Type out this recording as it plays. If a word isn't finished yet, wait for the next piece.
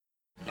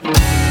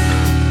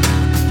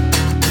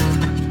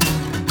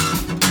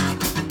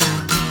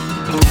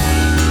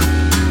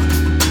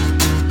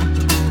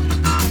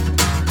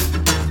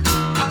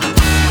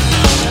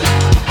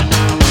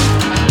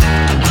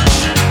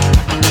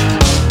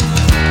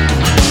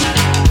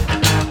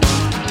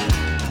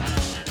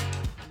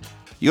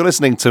You're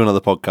listening to another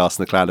podcast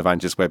on the Cloud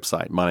Evangelist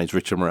website. My name is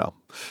Richard Morrell.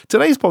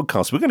 Today's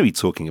podcast, we're going to be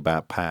talking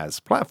about PaaS,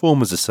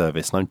 Platform as a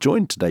Service, and I'm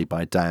joined today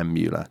by Diane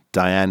Mueller.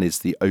 Diane is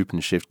the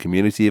OpenShift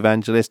Community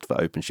Evangelist for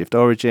OpenShift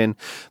Origin,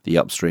 the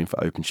upstream for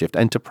OpenShift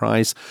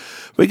Enterprise.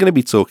 We're going to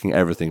be talking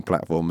everything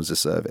Platform as a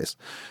Service.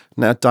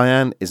 Now,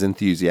 Diane is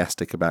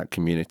enthusiastic about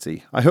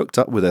community. I hooked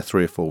up with her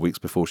 3 or 4 weeks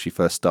before she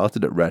first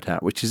started at Red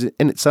Hat, which is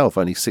in itself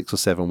only 6 or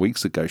 7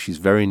 weeks ago. She's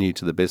very new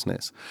to the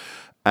business.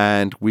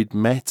 And we'd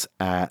met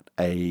at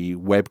a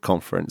web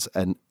conference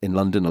in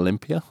London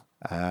Olympia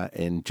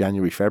in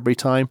January, February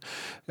time.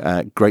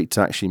 Great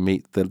to actually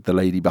meet the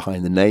lady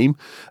behind the name.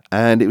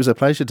 And it was a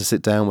pleasure to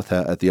sit down with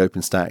her at the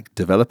Openstack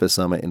Developer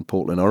Summit in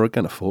Portland,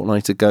 Oregon a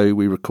fortnight ago.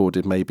 We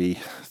recorded maybe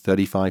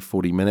 35,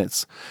 40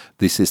 minutes.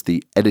 This is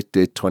the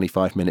edited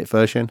 25-minute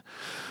version.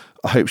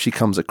 I hope she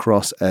comes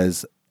across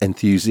as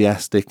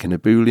enthusiastic and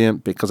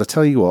ebullient, because I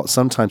tell you what,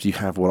 sometimes you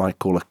have what I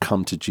call a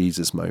come to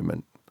Jesus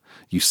moment.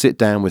 You sit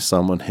down with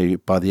someone who,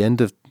 by the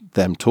end of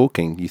them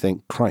talking, you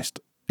think,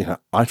 Christ,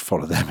 I'd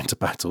follow them into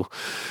battle.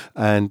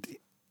 And,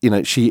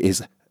 she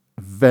is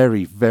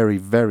very, very,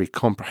 very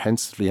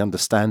comprehensively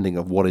understanding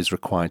of what is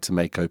required to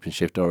make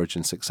OpenShift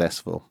Origin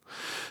successful.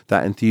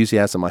 That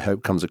enthusiasm, I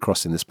hope, comes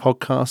across in this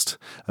podcast.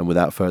 And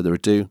without further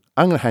ado,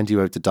 I'm going to hand you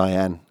over to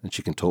Diane, and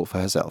she can talk for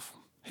herself.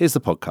 Here's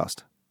the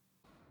podcast.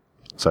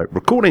 So,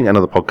 recording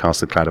another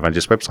podcast at the Cloud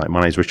Evangelist website.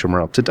 My name is Richard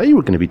Morrell. Today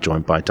we're going to be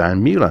joined by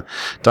Diane Mueller.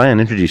 Diane,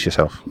 introduce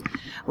yourself.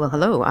 Well,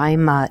 hello.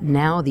 I'm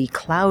now the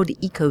Cloud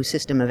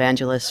Ecosystem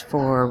Evangelist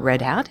for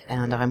Red Hat,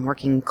 and I'm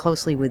working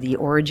closely with the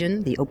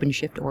Origin, the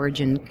OpenShift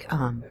Origin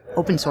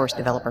open source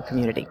developer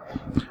community.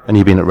 And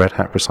you've been at Red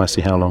Hat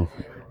precisely how long?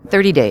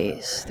 30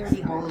 days.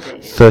 30 whole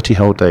days. 30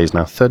 whole days.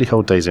 Now, 30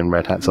 whole days in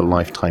Red Hat's a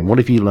lifetime. What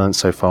have you learned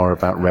so far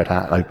about Red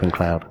Hat Open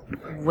Cloud?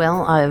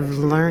 Well, I've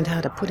learned how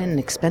to put in an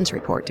expense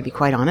report, to be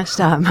quite honest.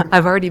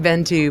 I've already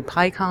been to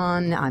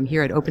PyCon. I'm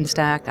here at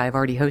Openstack. I've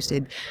already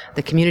hosted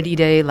the Community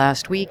Day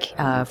last week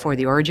for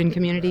the Origin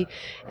community.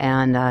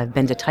 And I've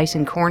been to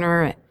Tyson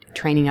Corner,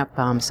 training up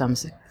some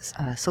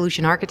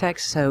solution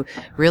architects. So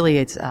really,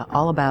 it's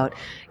all about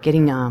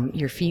getting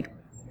your feet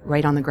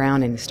right on the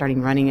ground and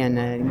starting running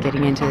and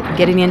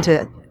getting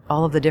into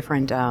all of the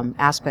different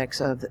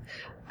aspects of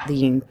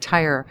the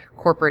entire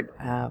corporate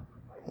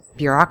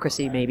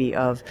bureaucracy, maybe,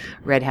 of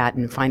Red Hat,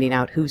 and finding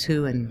out who's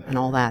who and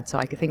all that. So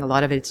I think a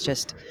lot of it's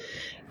just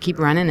keep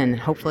running, and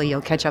hopefully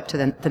you'll catch up to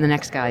the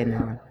next guy in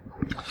there.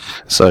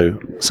 So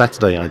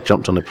Saturday I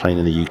jumped on a plane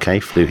in the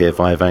UK, flew here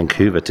via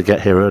Vancouver to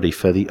get here early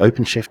for the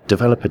OpenShift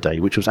Developer Day,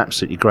 which was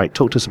absolutely great.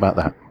 Talk to us about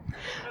that.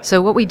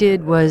 So what we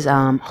did was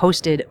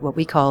hosted what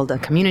we called a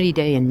community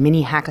day and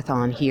mini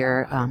hackathon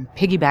here,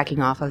 piggybacking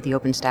off of the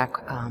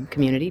OpenStack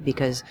community,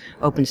 because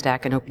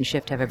OpenStack and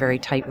OpenShift have a very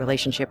tight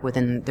relationship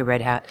within the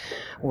Red Hat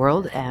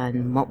world.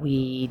 And what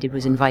we did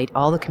was invite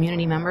all the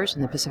community members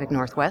in the Pacific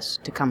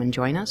Northwest to come and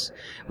join us.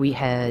 We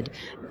had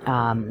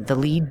the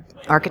lead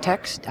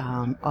architects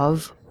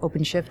of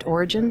OpenShift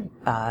Origin,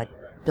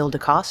 Bill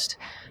DeCoste,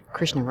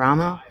 Krishna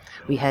Rama.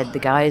 We had the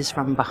guys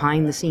from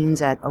behind the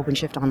scenes at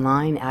OpenShift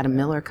Online, Diane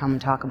Mueller, come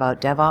and talk about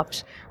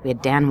DevOps. We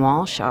had Dan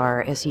Walsh,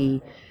 our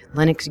SE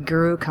Linux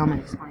guru, come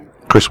and explain.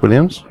 Chris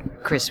Williams?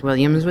 Chris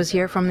Williams was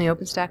here from the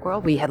OpenStack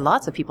world. We had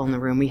lots of people in the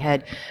room. We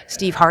had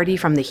Steve Hardy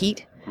from the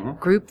Heat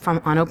group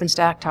on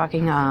OpenStack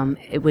talking.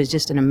 It was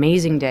just an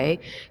amazing day.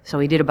 So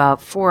we did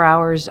about 4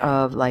 hours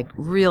of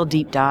real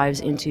deep dives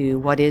into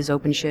what is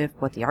OpenShift,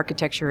 what the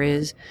architecture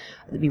is.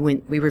 We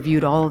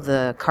reviewed all of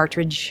the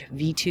cartridge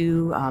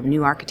V2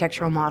 new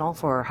architectural model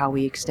for how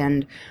we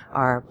extend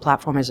our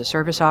platform as a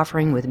service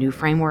offering with new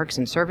frameworks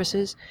and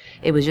services.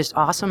 It was just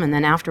awesome. And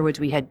then afterwards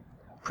we had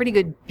pretty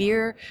good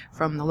beer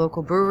from the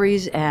local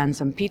breweries and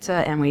some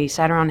pizza, and we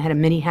sat around and had a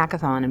mini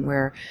hackathon, and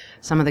where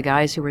some of the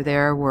guys who were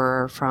there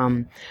were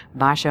from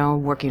Basho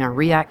working on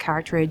React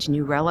cartridge.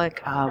 New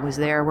Relic was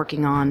there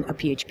working on a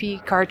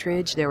PHP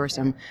cartridge. There were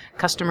some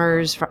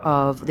customers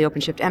of the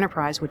OpenShift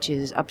Enterprise, which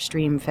is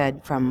upstream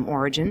fed from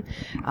Origin.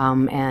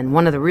 And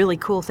one of the really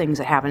cool things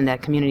that happened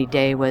at Community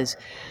Day was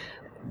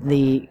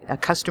a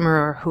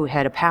customer who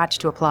had a patch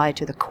to apply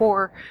to the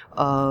core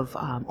of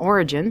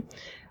Origin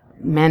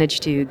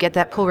managed to get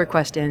that pull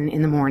request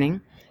in the morning,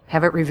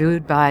 have it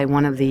reviewed by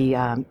one of the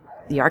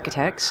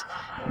architects.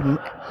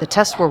 The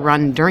tests were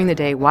run during the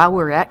day while we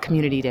were at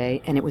Community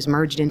Day, and it was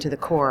merged into the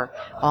core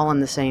all on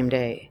the same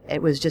day.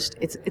 It was just,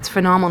 it's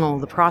phenomenal,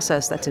 the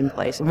process that's in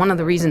place. And one of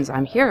the reasons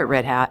I'm here at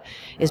Red Hat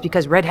is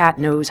because Red Hat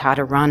knows how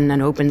to run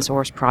an open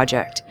source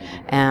project.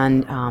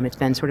 And it's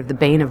been sort of the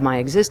bane of my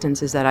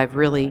existence, is that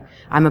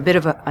I'm a bit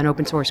of an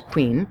open source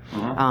queen.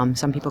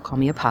 Some people call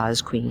me a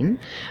PaaS Queen.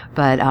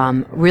 But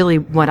really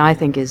what I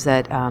think is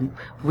that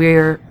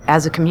we're,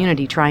 as a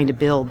community, trying to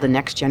build the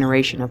next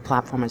generation of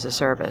platform as a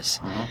service.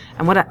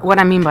 And what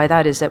I mean by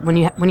that is that when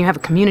you have a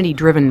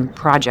community-driven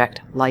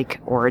project like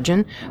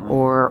Origin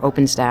or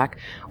OpenStack,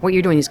 what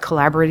you're doing is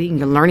collaborating,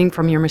 you're learning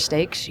from your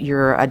mistakes,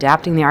 you're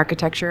adapting the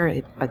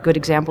architecture. A good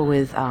example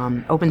with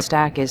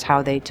OpenStack is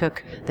how they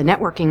took the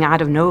networking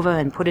out of Nova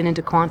and put it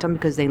into Quantum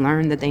because they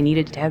learned that they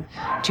needed to have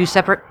two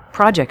separate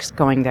projects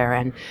going there,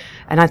 and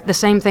the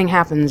same thing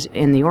happens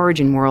in the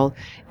Origin world,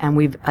 and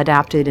we've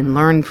adapted and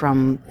learned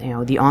from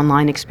the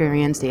online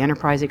experience, the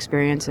enterprise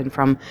experience, and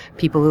from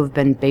people who've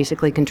been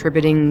basically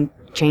contributing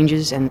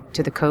changes and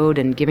to the code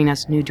and giving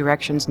us new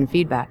directions and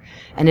feedback.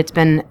 And it's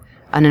been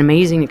an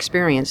amazing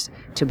experience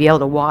to be able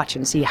to watch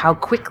and see how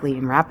quickly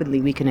and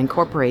rapidly we can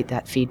incorporate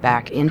that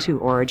feedback into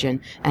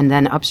Origin and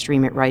then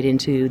upstream it right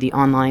into the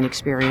online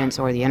experience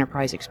or the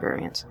enterprise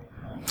experience.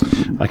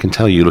 I can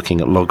tell you, looking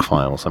at log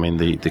files, I mean,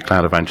 the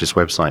Cloud Evangelist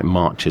website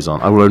marches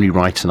on. I will only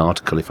write an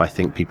article if I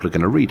think people are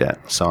going to read it.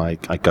 So I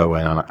go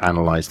in and I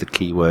analyze the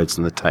keywords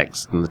and the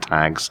text and the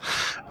tags,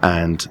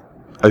 and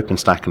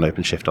OpenStack and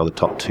OpenShift are the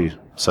top two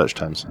search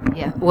terms.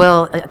 Yeah,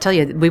 well, I'll tell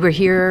you, we were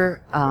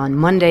here on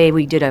Monday.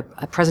 We did a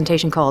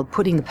presentation called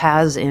Putting the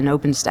PaaS in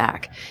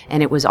OpenStack,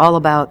 and it was all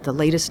about the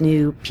latest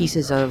new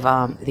pieces of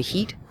the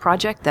Heat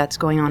project that's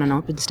going on in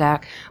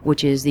OpenStack,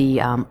 which is the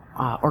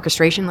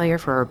orchestration layer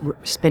for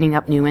spinning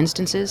up new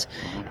instances.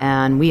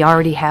 And we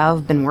already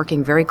have been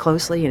working very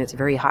closely, and it's a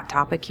very hot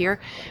topic here,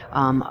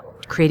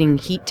 creating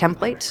Heat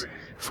templates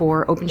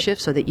for OpenShift,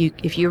 so that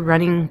if you're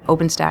running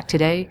OpenStack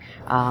today,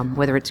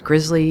 whether it's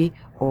Grizzly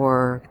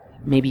or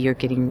maybe you're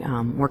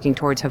working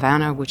towards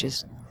Havana, which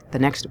is the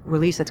next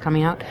release that's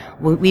coming out,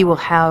 we will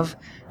have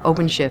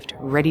OpenShift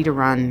ready to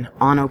run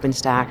on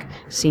OpenStack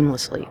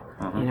seamlessly.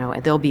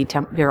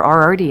 There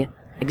are already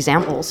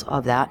examples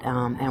of that,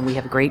 and we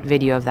have a great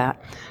video of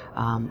that,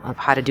 of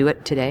how to do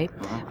it today.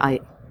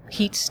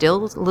 Heat's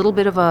still a little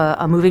bit of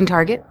a moving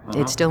target.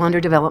 It's still under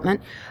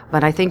development,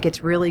 but I think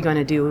it's really going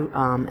to do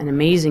an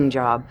amazing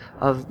job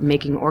of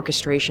making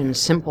orchestration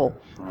simple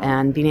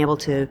and being able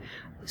to.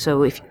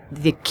 So if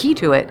the key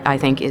to it, I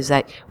think, is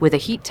that with a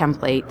Heat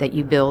template that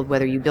you build,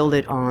 whether you build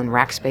it on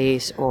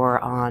Rackspace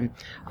or on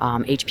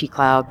HP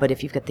Cloud, but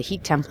if you've got the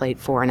Heat template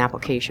for an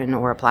application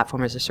or a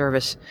platform as a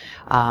service,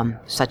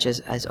 such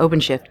as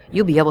OpenShift,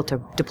 you'll be able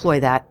to deploy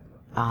that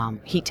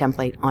Heat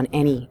template on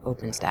any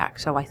OpenStack.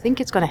 So I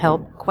think it's going to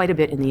help quite a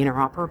bit in the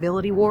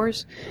interoperability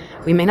wars.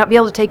 We may not be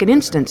able to take an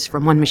instance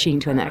from one machine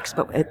to the next,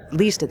 but at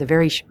least at the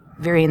very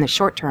in the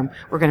short term,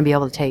 we're going to be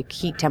able to take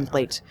Heat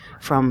templates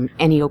from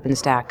any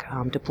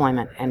OpenStack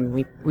deployment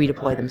and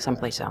redeploy them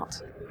someplace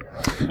else.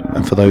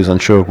 And for those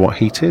unsure of what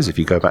Heat is, if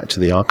you go back to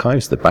the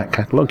archives, the back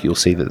catalogue, you'll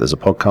see that there's a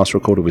podcast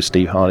recorded with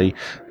Steve Hardy,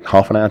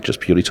 half an hour just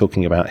purely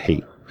talking about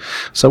Heat.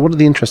 So what are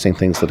the interesting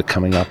things that are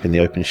coming up in the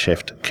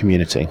OpenShift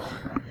community?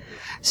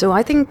 So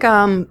I think,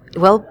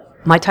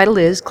 my title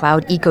is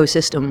Cloud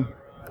Ecosystem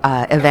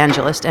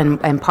Evangelist,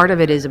 and part of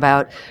it is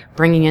about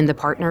bringing in the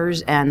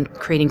partners and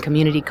creating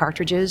community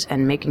cartridges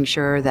and making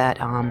sure that,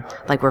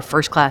 we're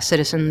first-class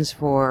citizens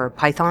for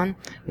Python.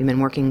 We've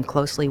been working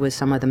closely with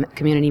some of the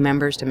community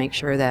members to make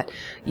sure that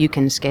you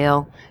can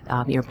scale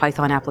your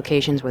Python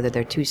applications, whether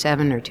they're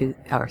 2.7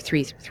 or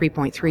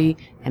 3.3,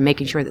 and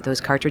making sure that those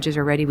cartridges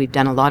are ready. We've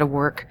done a lot of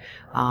work.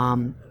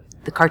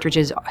 The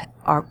cartridges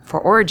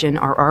for Origin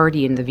are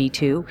already in the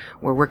V2.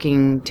 We're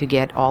working to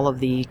get all of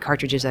the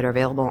cartridges that are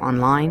available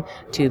online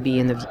to be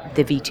in the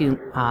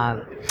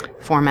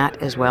V2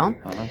 format as well.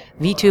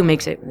 V2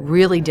 makes it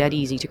really dead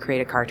easy to create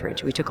a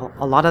cartridge. We took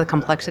a lot of the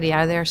complexity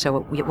out of there,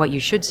 so what you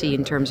should see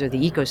in terms of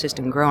the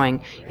ecosystem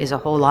growing is a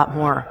whole lot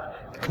more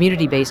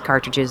community-based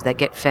cartridges that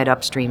get fed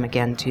upstream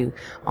again to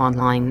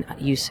online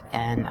use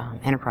and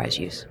enterprise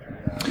use.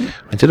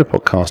 I did a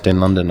podcast in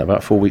London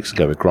about 4 weeks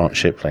ago with Grant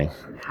Shipley.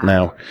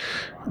 Now,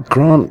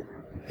 Grant,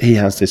 he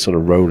has this sort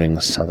of rolling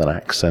southern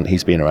accent.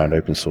 He's been around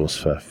open source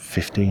for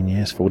 15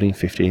 years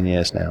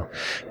now.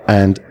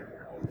 And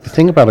the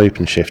thing about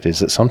OpenShift is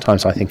that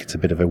sometimes I think it's a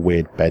bit of a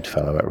weird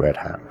bedfellow at Red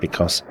Hat,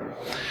 because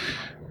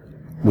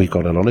we've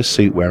got a lot of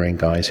suit-wearing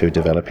guys who are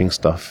developing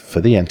stuff for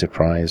the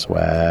enterprise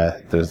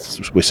where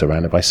we're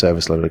surrounded by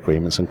service-level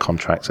agreements and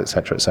contracts,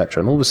 etc.,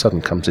 etc. And all of a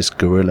sudden comes this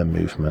guerrilla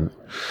movement,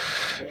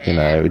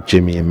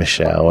 Jimmy and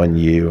Michelle and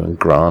you and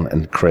Grant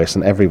and Chris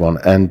and everyone.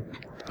 And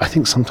I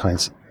think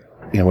sometimes,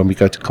 when we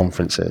go to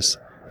conferences,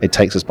 it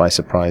takes us by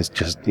surprise.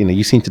 Just,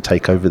 you seem to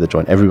take over the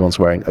joint. Everyone's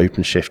wearing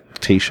OpenShift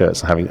T-shirts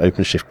and having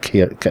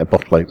OpenShift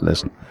bottle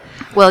openers.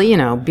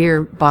 Well,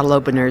 beer bottle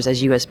openers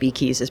as USB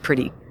keys is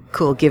pretty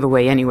cool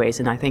giveaway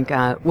anyways. And I think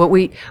what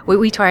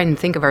we try and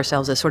think of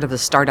ourselves as sort of a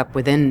startup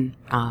within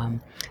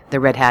the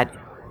Red Hat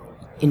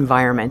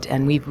environment,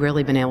 and we've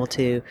really been able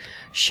to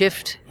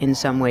shift in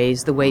some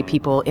ways the way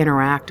people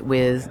interact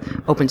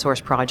with open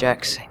source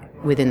projects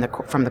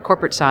from the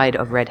corporate side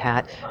of Red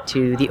Hat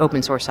to the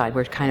open source side.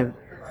 We're kind of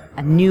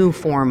a new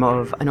form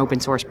of an open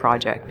source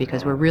project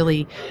because we're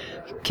really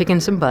kicking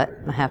some butt,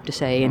 I have to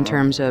say, in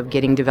terms of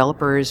getting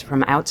developers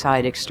from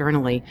outside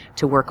externally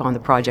to work on the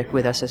project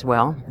with us as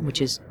well,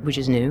 which is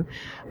new.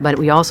 But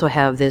we also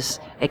have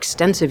this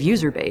extensive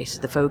user base,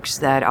 the folks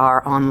that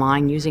are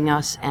online using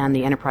us and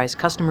the enterprise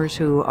customers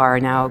who are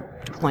now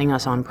deploying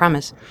us on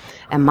premise.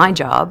 And my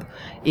job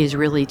is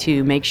really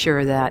to make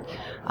sure that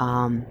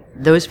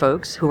those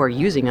folks who are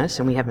using us,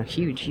 and we have a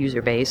huge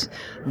user base,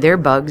 their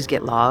bugs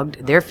get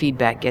logged, their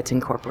feedback gets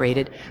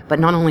incorporated, but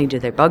not only do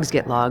their bugs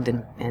get logged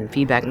and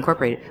feedback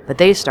incorporated, but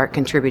they start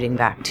contributing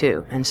back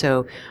too. And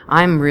so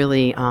I'm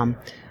really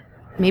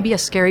maybe a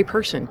scary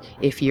person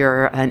if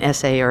you're an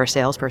SA or a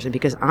salesperson,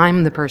 because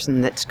I'm the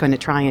person that's going to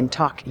try and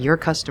talk your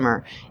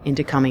customer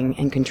into coming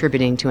and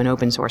contributing to an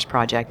open source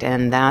project.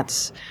 And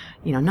that's,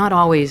 not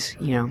always,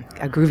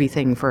 a groovy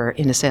thing for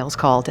in a sales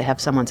call to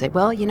have someone say,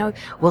 well,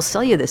 we'll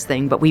sell you this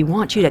thing, but we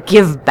want you to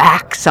give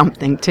back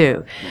something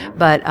too.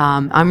 But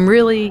I'm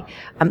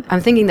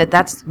thinking that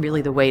that's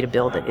really the way to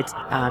build it.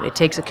 It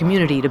takes a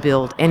community to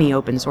build any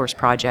open source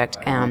project.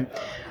 And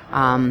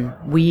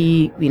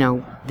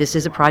this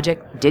is a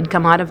project did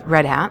come out of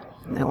Red Hat,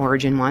 the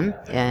Origin one,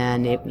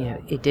 and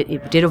it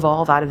did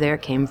evolve out of there.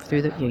 It came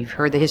through you've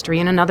heard the history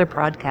in another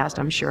podcast,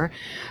 I'm sure,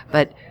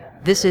 but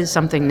this is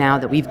something now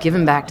that we've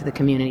given back to the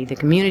community. The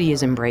community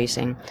is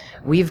embracing.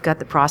 We've got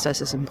the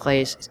processes in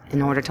place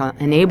in order to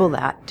enable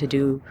that to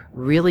do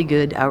really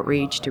good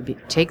outreach, to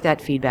take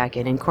that feedback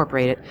and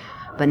incorporate it.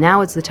 But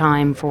now it's the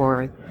time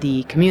for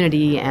the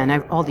community and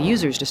all the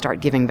users to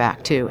start giving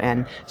back too.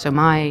 And so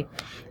my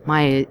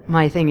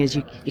thing is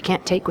you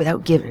can't take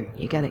without giving.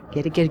 You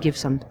gotta give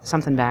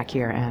something back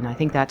here, and I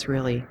think that's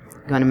really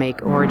going to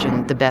make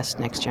Origin the best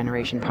next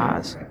generation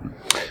PaaS.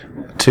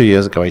 2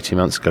 years ago, 18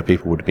 months ago,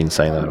 people would have been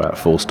saying that about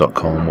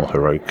Force.com or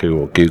Heroku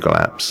or Google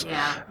Apps.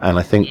 Yeah. And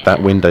I think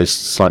that window's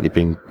slightly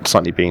being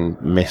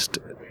missed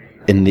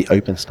in the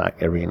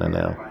OpenStack arena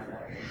now.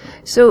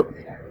 So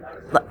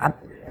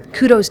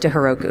kudos to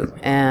Heroku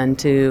and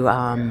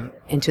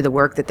to the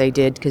work that they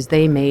did, because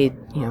they made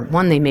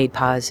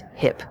PaaS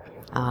hip.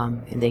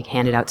 And they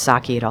handed out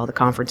sake at all the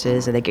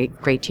conferences, and they gave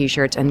great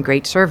T-shirts and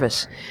great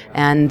service.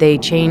 And they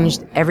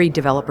changed every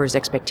developer's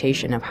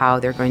expectation of how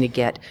they're going to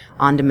get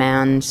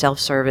on-demand,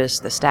 self-service.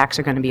 The stacks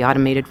are going to be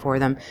automated for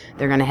them.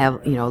 They're going to have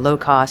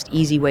low-cost,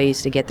 easy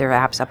ways to get their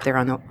apps up there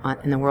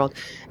in the world.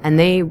 And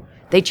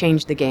they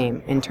changed the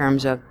game in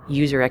terms of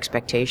user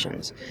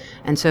expectations.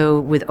 And so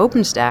with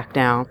OpenStack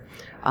now,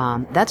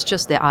 that's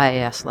just the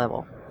IaaS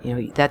level.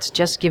 That's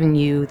just giving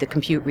you the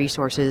compute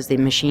resources, the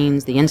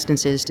machines, the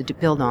instances to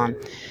build on.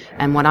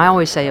 And what I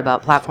always say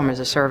about platform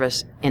as a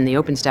service in the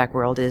OpenStack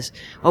world is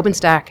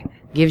OpenStack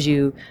gives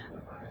you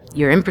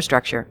your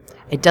infrastructure.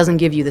 It doesn't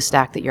give you the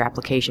stack that your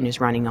application is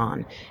running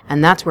on.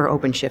 And that's where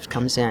OpenShift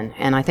comes in.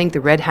 And I think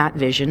the Red Hat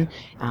vision,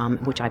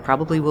 which I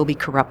probably will be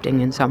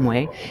corrupting in some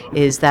way,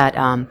 is that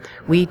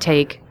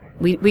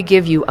we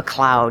give you a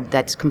cloud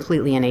that's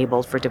completely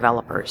enabled for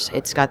developers.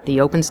 It's got the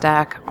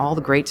OpenStack, all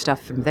the great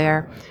stuff from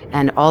there,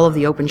 and all of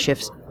the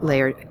OpenShift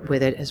layer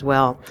with it as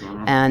well.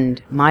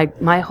 And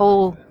my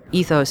whole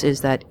ethos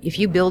is that if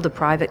you build a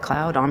private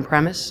cloud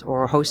on-premise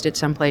or host it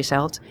someplace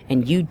else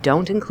and you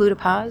don't include a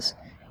PaaS,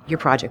 your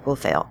project will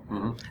fail.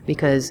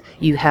 Because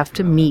you have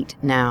to meet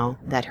now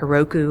that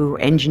Heroku,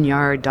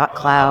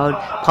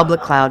 EngineYard.cloud,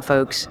 public cloud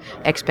folks'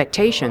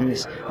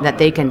 expectations that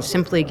they can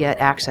simply get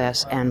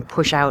access and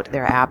push out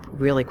their app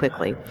really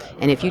quickly.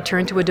 And if you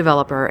turn to a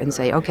developer and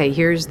say, okay,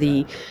 here's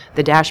the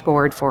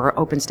dashboard for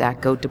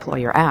OpenStack, go deploy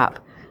your app,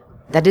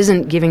 that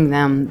isn't giving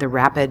them the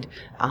rapid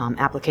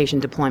application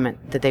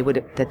deployment that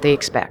they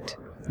expect.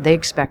 They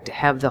expect to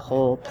have the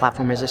whole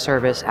platform as a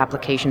service,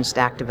 application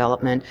stack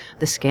development,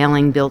 the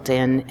scaling built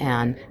in,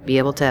 and be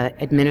able to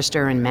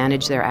administer and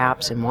manage their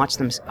apps and watch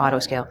them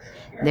auto-scale.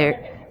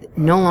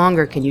 No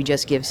longer can you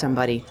just give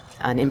somebody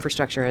an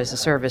infrastructure as a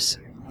service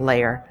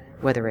layer,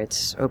 whether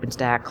it's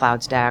OpenStack,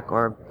 CloudStack,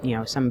 or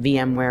some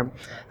VMware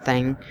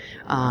thing.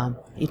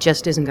 It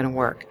just isn't going to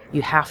work.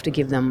 You have to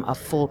give them a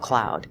full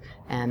cloud.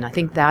 And I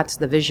think that's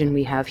the vision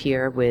we have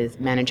here with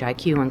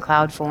ManageIQ and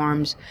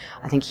CloudForms.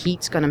 I think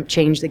Heat's going to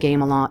change the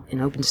game a lot in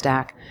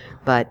OpenStack,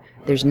 but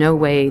there's no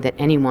way that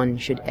anyone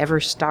should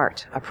ever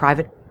start a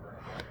private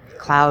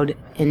cloud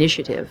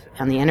initiative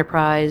on the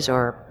enterprise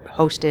or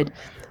hosted,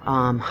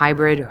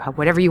 hybrid, or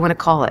whatever you want to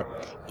call it,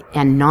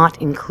 and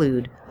not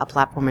include a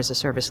platform as a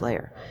service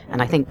layer.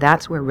 And I think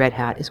that's where Red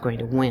Hat is going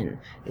to win,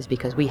 is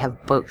because we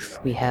have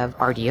both. We have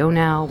RDO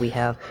now, we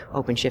have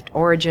OpenShift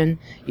Origin.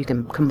 You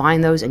can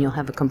combine those and you'll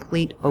have a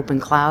complete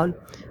open cloud.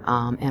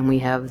 And we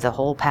have the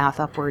whole path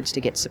upwards to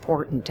get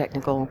support and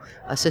technical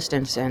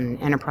assistance and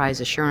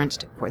enterprise assurance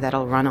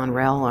that'll run on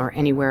RHEL or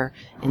anywhere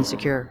in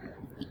secure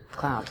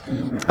cloud.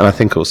 And I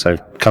think also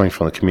coming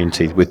from the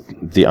community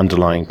with the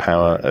underlying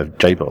power of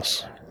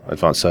JBoss,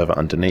 Advanced Server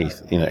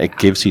underneath, it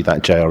gives you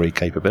that JRE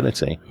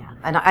capability. Yeah.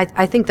 And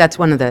I think that's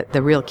one of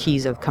the real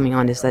keys of coming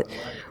on, is that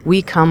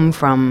we come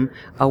from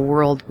a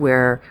world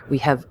where we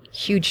have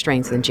huge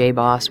strength in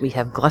JBoss. We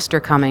have Gluster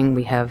coming.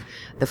 We have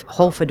the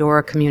whole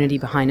Fedora community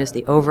behind us,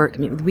 the Overt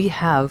community. We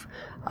have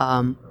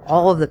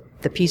all of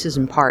the pieces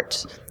and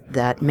parts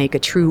that make a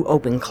true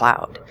open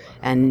cloud.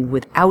 And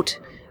without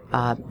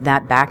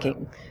that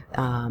backing,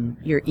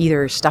 you're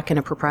either stuck in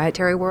a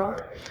proprietary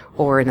world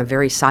or in a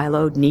very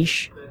siloed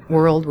niche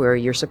world where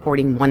you're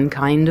supporting one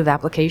kind of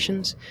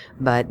applications,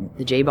 but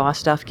the JBoss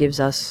stuff gives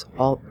us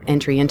all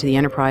entry into the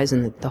enterprise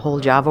and the whole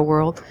Java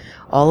world.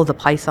 All of the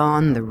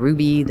Python, the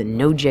Ruby, the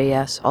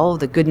Node.js, all of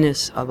the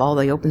goodness of all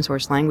the open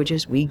source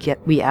languages,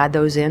 we add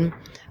those in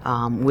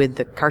with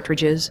the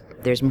cartridges.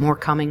 There's more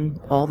coming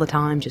all the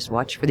time. Just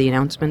watch for the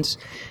announcements.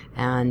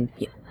 And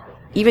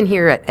even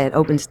here at the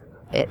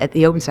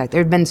OpenStack,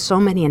 there have been so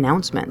many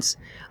announcements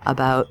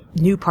about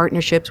new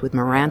partnerships with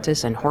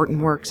Mirantis and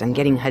Hortonworks and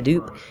getting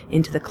Hadoop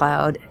into the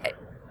cloud.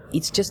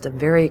 It's just a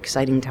very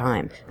exciting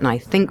time. And I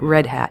think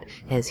Red Hat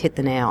has hit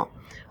the nail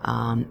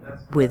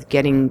with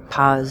getting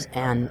PaaS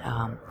and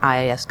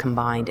IIS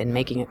combined and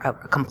making it a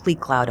complete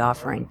cloud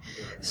offering.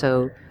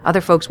 So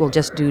other folks will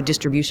just do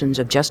distributions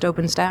of just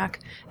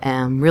OpenStack.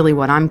 And really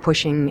what I'm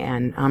pushing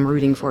and I'm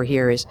rooting for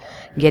here is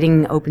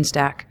getting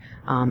OpenStack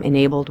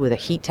enabled with a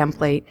heat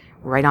template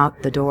right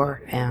out the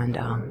door, and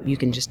you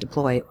can just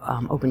deploy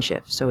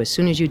OpenShift. So as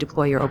soon as you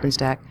deploy your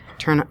OpenStack,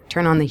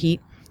 turn on the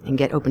heat and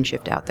get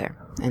OpenShift out there.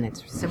 And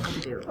it's simple to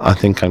do. I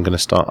think I'm going to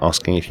start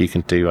asking if you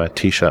can do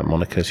T-shirt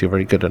monikers. You're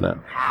very good at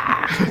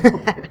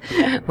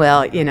it.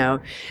 Well,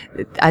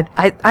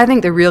 I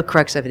think the real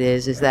crux of it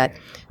is that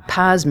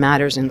PaaS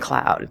matters in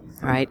cloud,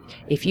 right?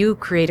 If you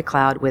create a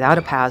cloud without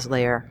a PaaS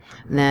layer,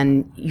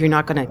 then you're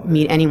not going to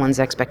meet anyone's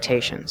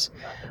expectations.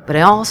 But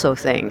I also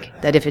think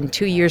that if in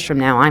 2 years from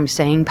now I'm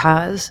saying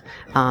PaaS,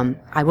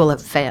 I will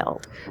have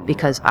failed,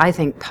 because I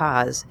think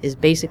PaaS is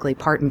basically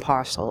part and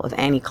parcel of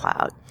any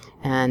cloud.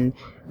 And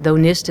though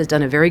NIST has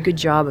done a very good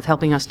job of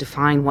helping us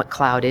define what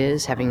cloud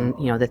is, having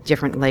the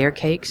different layer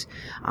cakes,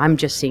 I'm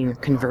just seeing a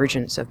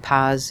convergence of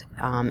PaaS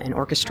and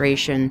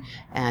orchestration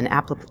and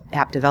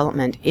app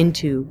development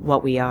into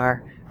what we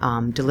are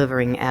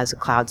delivering as a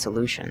cloud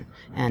solution.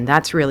 And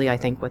that's really, I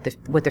think,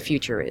 what the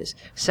future is.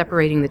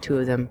 Separating the two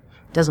of them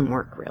doesn't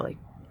work, really.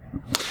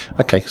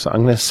 Okay, so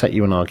I'm going to set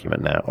you an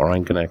argument now, or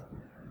I'm going to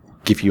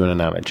give you an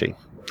analogy.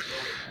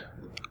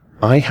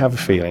 I have a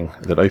feeling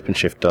that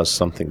OpenShift does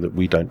something that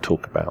we don't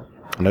talk about.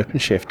 And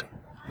OpenShift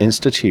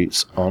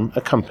institutes on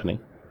a company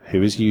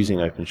who is using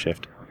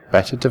OpenShift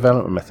better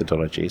development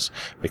methodologies,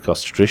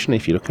 because traditionally,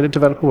 if you look at a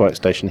developer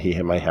workstation,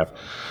 he may have,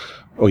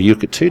 or you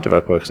look at two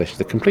developer workstations,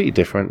 they're completely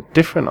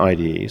different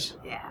IDEs,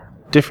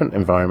 different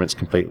environments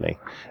completely.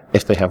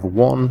 If they have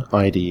one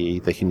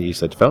IDE, they can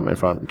use their development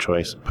environment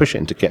choice, push it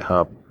into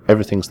GitHub,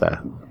 everything's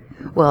there.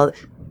 Well,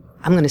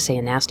 I'm going to say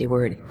a nasty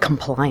word,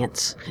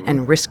 compliance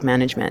and risk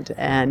management.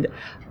 And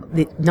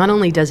not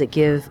only does it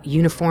give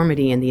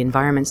uniformity in the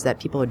environments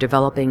that people are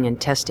developing and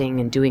testing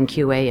and doing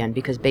QA in,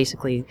 because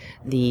basically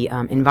the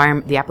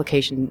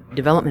application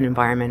development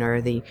environment,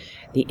 or the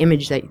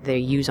image that they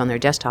use on their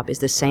desktop is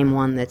the same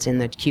one that's in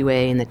the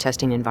QA and the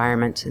testing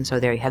environments, and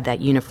so they have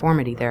that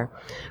uniformity there.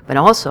 But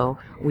also,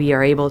 we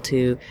are able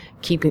to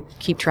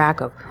keep track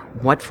of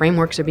what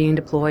frameworks are being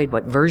deployed,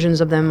 what versions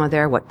of them are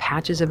there, what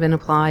patches have been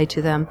applied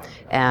to them,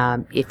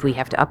 if we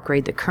have to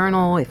upgrade the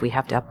kernel, if we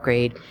have to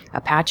upgrade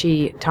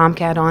Apache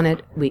Tomcat on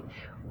it,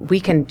 we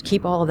can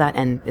keep all of that,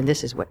 and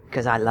this is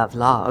because I love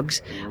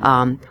logs,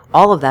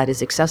 all of that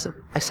is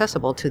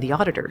accessible to the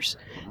auditors.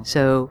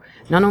 So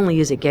not only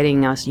is it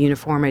getting us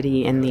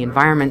uniformity in the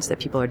environments that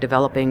people are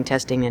developing,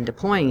 testing, and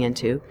deploying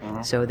into,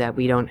 so that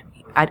we don't,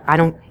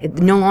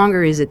 no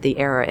longer is it the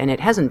era, and it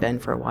hasn't been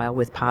for a while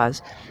with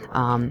PaaS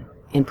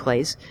in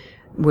place,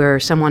 where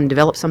someone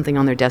develops something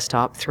on their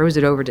desktop, throws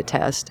it over to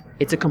test.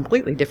 It's a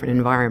completely different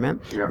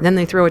environment. Yeah. Then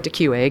they throw it to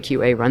QA.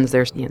 QA runs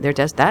their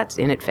test. That's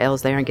in. It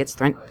fails there and gets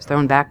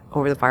thrown back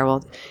over the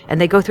firewall. And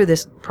they go through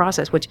this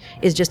process, which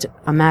is just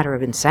a matter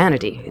of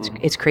insanity.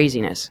 It's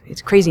craziness.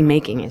 It's crazy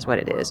making is what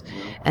it is.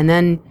 And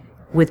then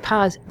with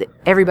PaaS,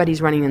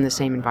 everybody's running in the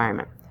same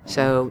environment.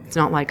 So it's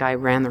not like I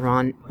ran the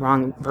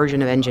wrong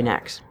version of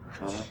Nginx.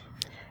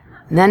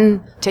 And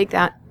then take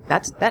that.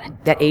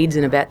 That aids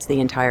and abets the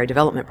entire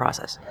development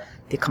process.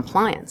 The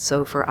compliance.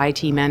 So for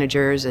IT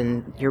managers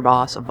and your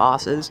boss of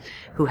bosses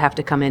who have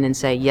to come in and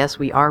say, yes,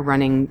 we are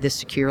running this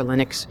secure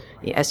Linux,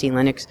 SE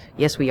Linux.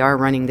 Yes, we are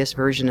running this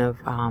version of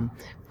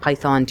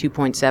Python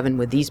 2.7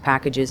 with these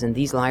packages and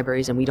these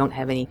libraries, and we don't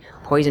have any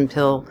poison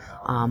pill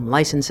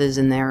licenses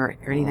in there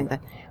or anything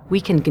like that.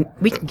 We can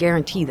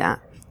guarantee that.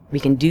 We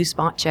can do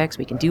spot checks.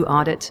 We can do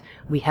audits.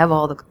 We have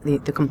all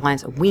the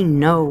compliance. We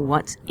know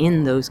what's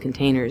in those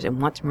containers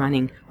and what's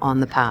running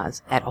on the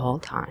PaaS at all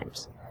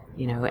times.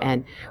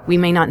 And we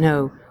may not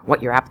know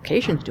what your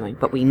application's doing,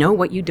 but we know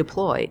what you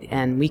deployed,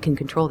 and we can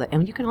control that.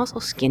 And you can also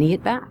skinny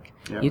it back.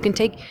 Yeah. You can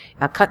take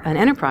an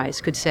enterprise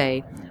could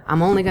say,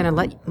 I'm only going to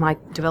let my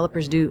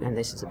developers do, and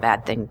this is a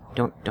bad thing.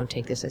 Don't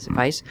take this as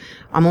advice.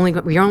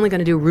 We're only going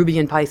to do Ruby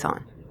and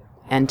Python,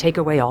 and take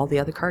away all the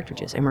other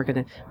cartridges, and we're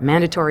going to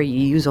mandatory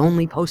use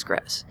only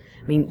Postgres.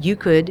 I mean, you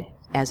could,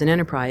 as an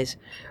enterprise,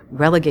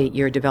 relegate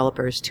your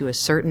developers to a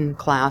certain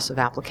class of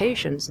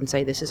applications and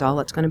say this is all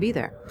that's going to be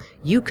there.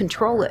 You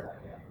control it.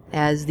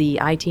 As the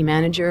IT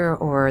manager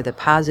or the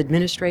PaaS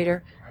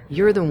administrator,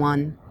 your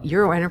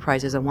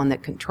enterprise is the one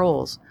that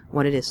controls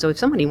what it is. So if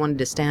somebody wanted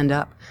to stand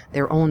up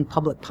their own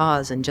public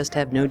PaaS and just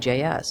have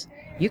Node.js,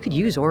 you could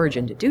use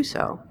Origin to do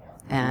so.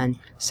 and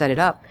set it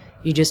up.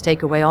 You just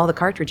take away all the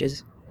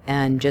cartridges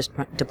and just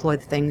deploy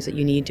the things that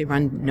you need to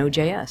run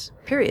Node.js,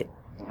 period.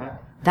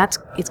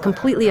 It's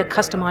completely a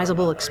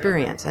customizable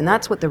experience, and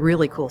that's what the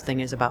really cool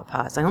thing is about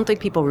PaaS. I don't think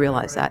people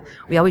realize that.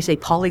 We always say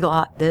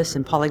polyglot this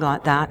and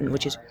polyglot that, and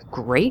which is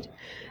great.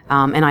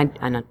 And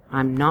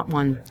I'm not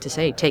one to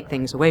say take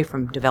things away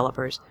from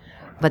developers,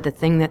 but the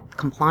thing that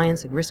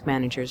compliance and risk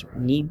managers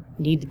need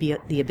to be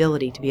the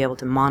ability to be able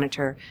to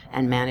monitor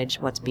and manage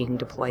what's being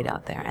deployed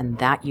out there, and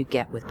that you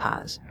get with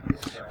PaaS.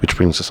 Which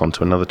brings us on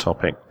to another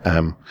topic.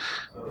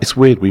 It's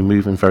weird, we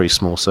move in very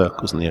small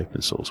circles in the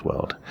open source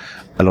world.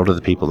 A lot of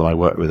the people that I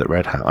work with at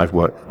Red Hat, I've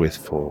worked with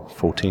for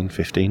 14,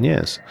 15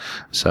 years.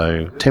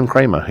 So Tim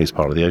Kramer, who's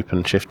part of the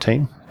OpenShift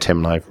team, Tim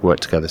and I have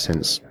worked together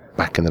since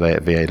back in the day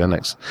at VA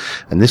Linux.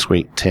 And this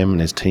week, Tim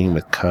and his team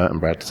with Kurt and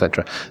Brad,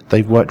 etc.,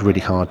 they've worked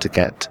really hard to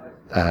get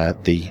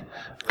the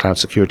Cloud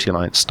Security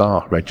Alliance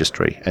STAR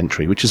registry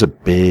entry, which is a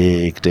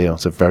big deal.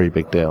 It's a very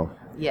big deal.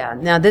 Yeah,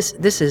 now this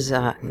is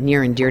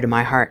near and dear to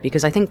my heart,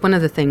 because I think one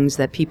of the things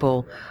that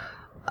people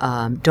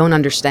don't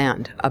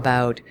understand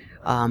about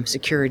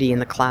security in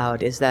the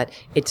cloud is that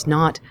it's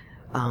not,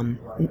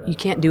 you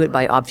can't do it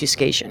by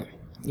obfuscation.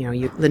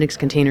 Linux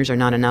containers are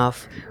not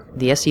enough.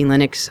 The SE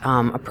Linux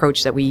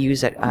approach that we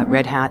use at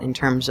Red Hat in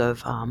terms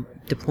of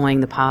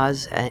deploying the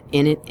PaaS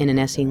in an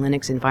SE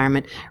Linux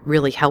environment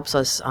really helps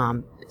us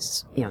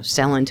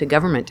sell into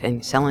government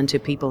and sell into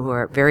people who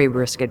are very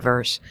risk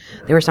adverse.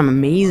 There were some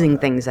amazing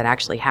things that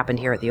actually happened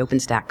here at the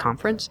OpenStack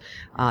conference.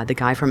 The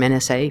guy from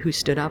NSA who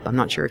stood up, I'm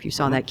not sure if you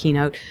saw that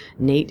keynote,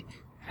 Nate,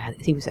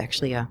 he was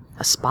actually a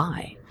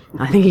spy.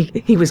 I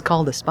think he was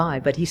called a spy,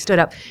 but he stood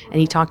up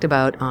and he talked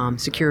about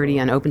security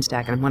on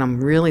OpenStack. And what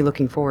I'm really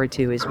looking forward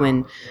to is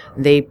when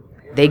they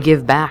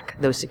give back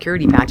those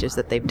security patches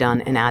that they've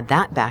done and add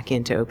that back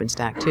into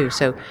OpenStack too.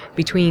 So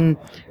between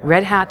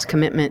Red Hat's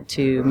commitment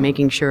to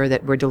making sure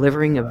that we're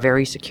delivering a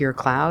very secure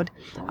cloud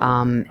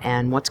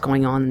and what's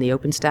going on in the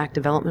OpenStack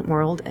development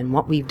world and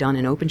what we've done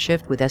in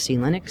OpenShift with SE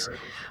Linux,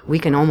 we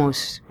can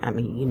almost,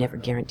 you never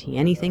guarantee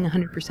anything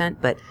 100%,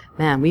 but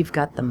man, we've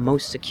got the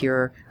most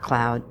secure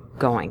cloud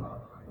going.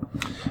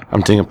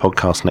 I'm doing a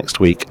podcast next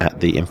week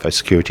at the Info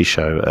Security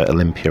Show at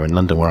Olympia in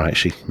London, where I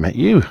actually met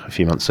you a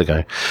few months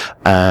ago,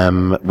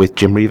 with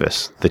Jim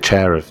Revis, the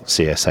chair of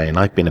CSA, and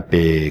I've been a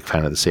big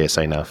fan of the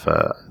CSA now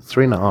for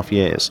 3.5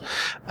 years.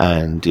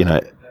 And,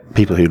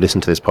 people who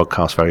listen to this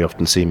podcast very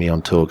often see me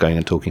on tour going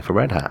and talking for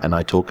Red Hat, and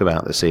I talk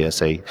about the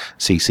CSA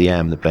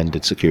CCM, the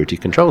blended security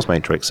controls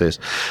matrices,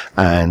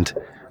 and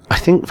I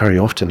think very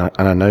often, and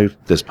I know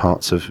there's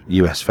parts of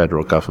US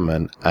federal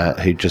government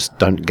who just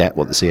don't get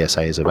what the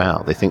CSA is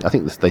about. I think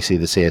they see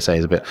the CSA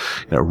as a bit,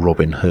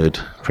 Robin Hood,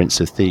 Prince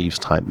of Thieves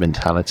type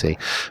mentality.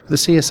 The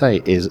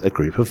CSA is a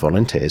group of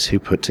volunteers who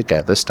put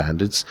together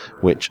standards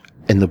which,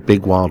 in the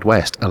big wild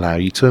west, allow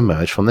you to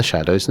emerge from the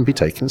shadows and be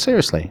taken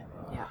seriously.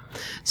 Yeah.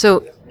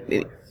 So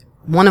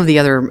one of the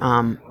other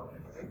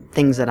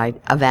things that I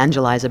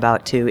evangelize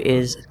about too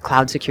is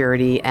cloud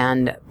security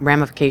and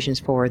ramifications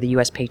for the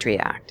U.S.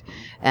 Patriot Act.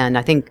 And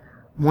I think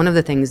one of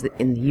the things that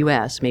in the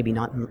U.S., maybe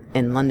not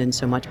in London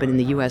so much, but in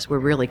the U.S., we're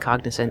really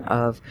cognizant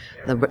of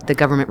the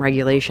government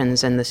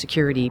regulations and the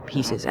security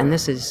pieces. And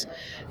this is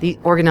the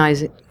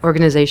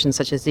organizations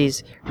such as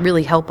these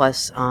really help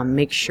us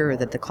make sure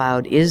that the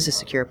cloud is a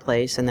secure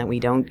place and that we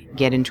don't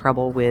get in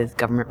trouble with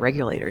government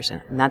regulators.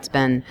 And that's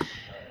been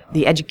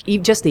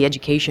just the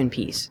education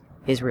piece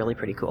is really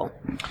pretty cool.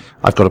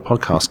 I've got a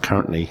podcast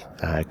currently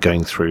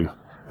going through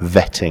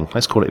vetting.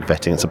 Let's call it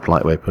vetting. It's a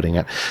polite way of putting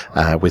it.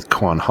 With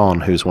Kwan Han,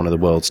 who's one of the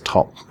world's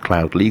top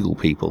cloud legal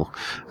people.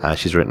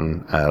 She's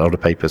written a lot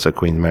of papers at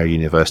Queen Mary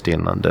University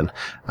in London,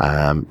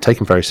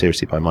 taken very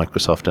seriously by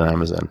Microsoft and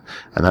Amazon.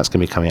 And that's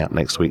going to be coming out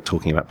next week,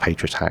 talking about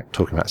Patriot Act,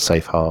 talking about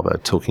Safe Harbor,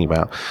 talking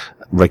about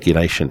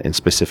regulation in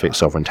specific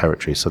sovereign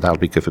territories. So that'll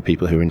be good for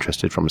people who are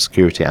interested from a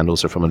security and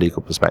also from a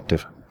legal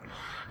perspective.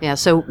 Yeah,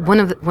 so one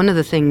of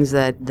the things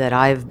that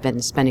I've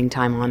been spending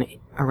time on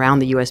around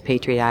the U.S.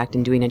 Patriot Act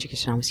and doing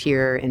education, I was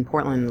here in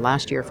Portland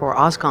last year for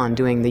OSCON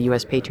doing the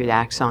U.S. Patriot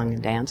Act song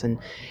and dance, and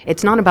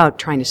it's not about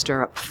trying to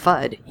stir up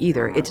FUD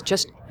either. It's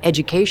just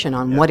education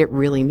on what it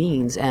really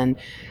means. And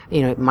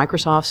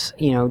Microsoft's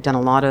done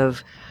a lot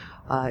of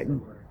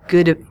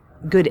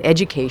good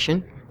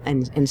education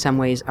and in some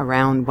ways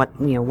around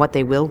what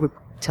they will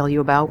tell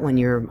you about when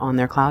you're on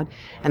their cloud.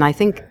 And I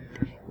think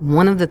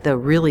one of the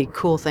really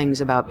cool things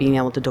about being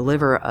able to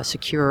deliver a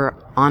secure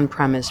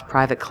on-premise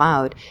private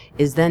cloud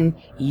is then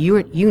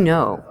you're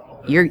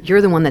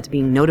the one that's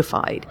being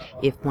notified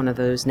if one of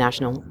those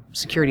national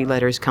security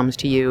letters comes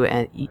to you,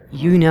 and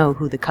you know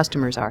who the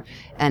customers are.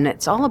 And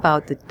it's all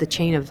about the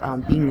chain of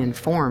being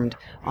informed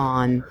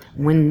on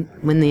when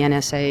the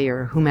NSA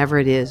or whomever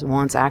it is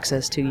wants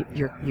access to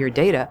your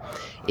data.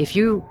 If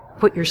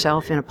put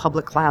yourself in a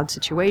public cloud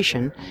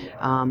situation,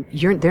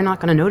 they're not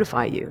going to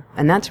notify you,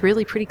 and that's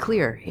really pretty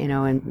clear.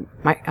 And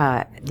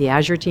the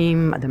Azure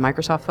team, the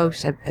Microsoft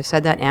folks have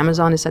said that.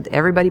 Amazon has said that.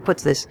 Everybody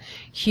puts this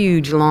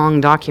huge,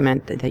 long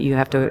document that you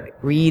have to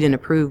read and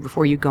approve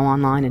before you go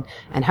online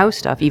and host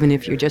stuff. Even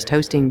if you're just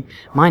hosting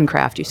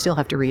Minecraft, you still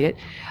have to read it.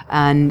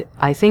 And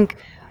I think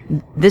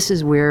this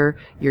is where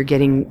you're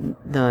getting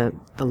the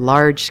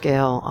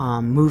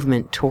large-scale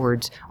movement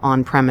towards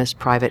on-premise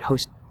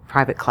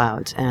private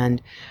clouds,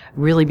 and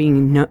really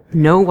being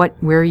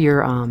where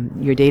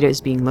your data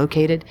is being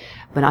located.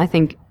 But I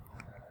think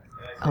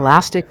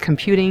elastic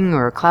computing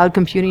or cloud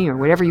computing or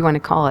whatever you want to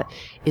call it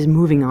is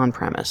moving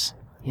on-premise.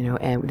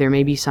 And there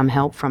may be some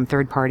help from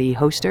third-party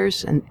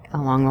hosters and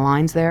along the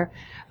lines there,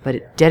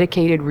 but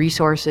dedicated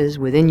resources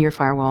within your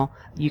firewall,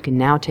 you can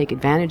now take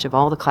advantage of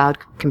all the cloud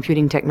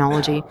computing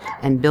technology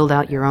and build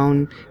out your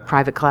own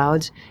private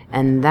clouds.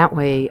 And that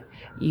way,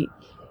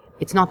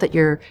 it's not that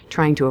you're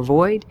trying to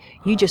avoid,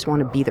 you just want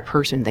to be the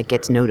person that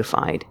gets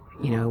notified,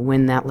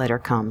 when that letter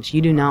comes.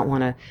 You do not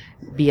want to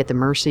be at the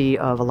mercy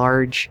of a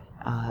large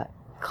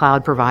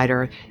cloud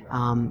provider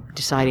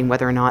deciding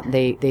whether or not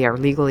they are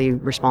legally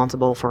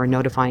responsible for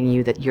notifying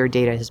you that your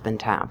data has been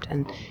tapped.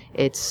 And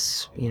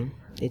it's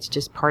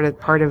just part of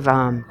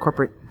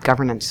corporate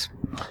governance.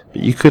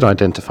 But you could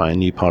identify a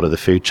new part of the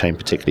food chain,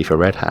 particularly for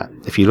Red Hat.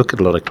 If you look at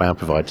a lot of cloud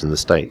providers in the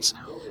States,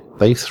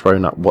 they've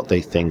thrown up what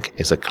they think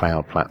is a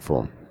cloud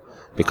platform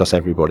because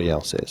everybody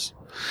else is.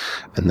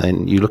 And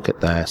then you look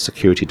at their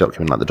security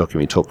document, like the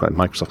document you talked about,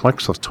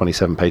 Microsoft's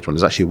 27-page one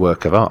is actually a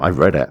work of art. I've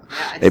read it.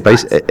 It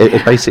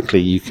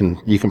basically, you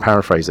can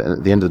paraphrase it, and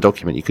at the end of the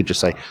document, you could just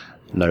say,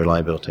 no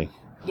liability.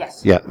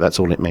 Yes. Yeah, that's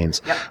all it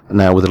means. Yep.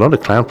 Now, with a lot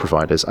of cloud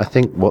providers, I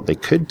think what they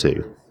could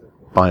do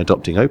by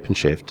adopting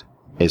OpenShift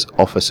is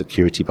offer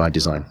security by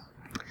design.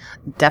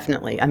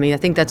 Definitely. I mean, I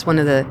think that's one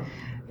of the...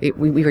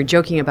 We were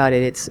joking about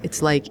it.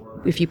 It's like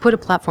if you put a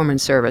platform in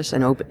service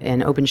and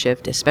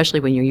OpenShift, especially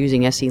when you're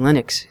using SE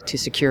Linux to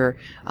secure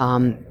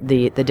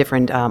the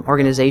different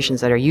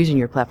organizations that are using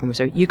your platform.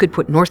 So you could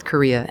put North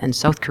Korea and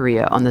South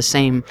Korea on the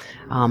same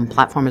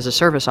platform as a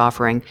service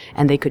offering,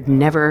 and they would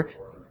never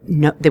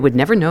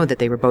know that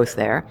they were both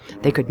there.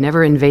 They could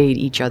never invade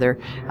each other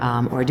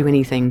or do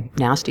anything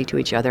nasty to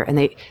each other, and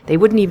they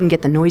wouldn't even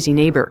get the noisy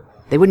neighbor.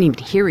 They wouldn't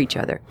even hear each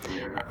other.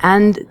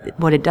 And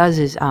what it does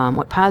is,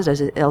 what PaaS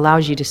does, it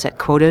allows you to set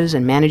quotas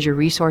and manage your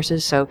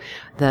resources, so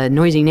the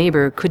noisy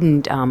neighbor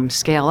couldn't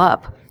scale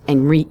up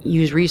and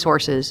use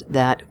resources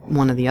that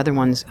one of the other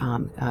ones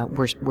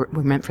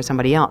were meant for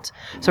somebody else.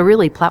 So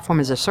really,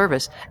 Platform as a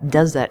Service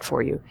does that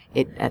for you.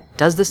 It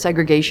does the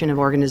segregation of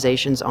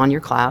organizations on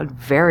your cloud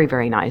very,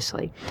 very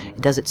nicely.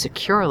 It does it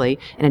securely,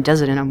 and it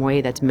does it in a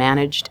way that's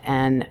managed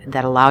and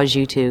that allows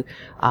you to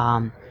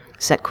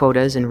set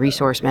quotas and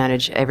resource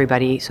manage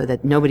everybody so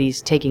that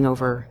nobody's taking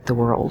over the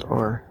world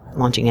or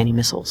launching any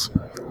missiles.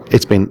 Diane,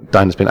 it's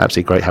been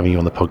absolutely great having you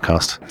on the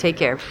podcast. Take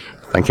care.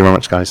 Thank you very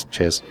much, guys.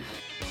 Cheers.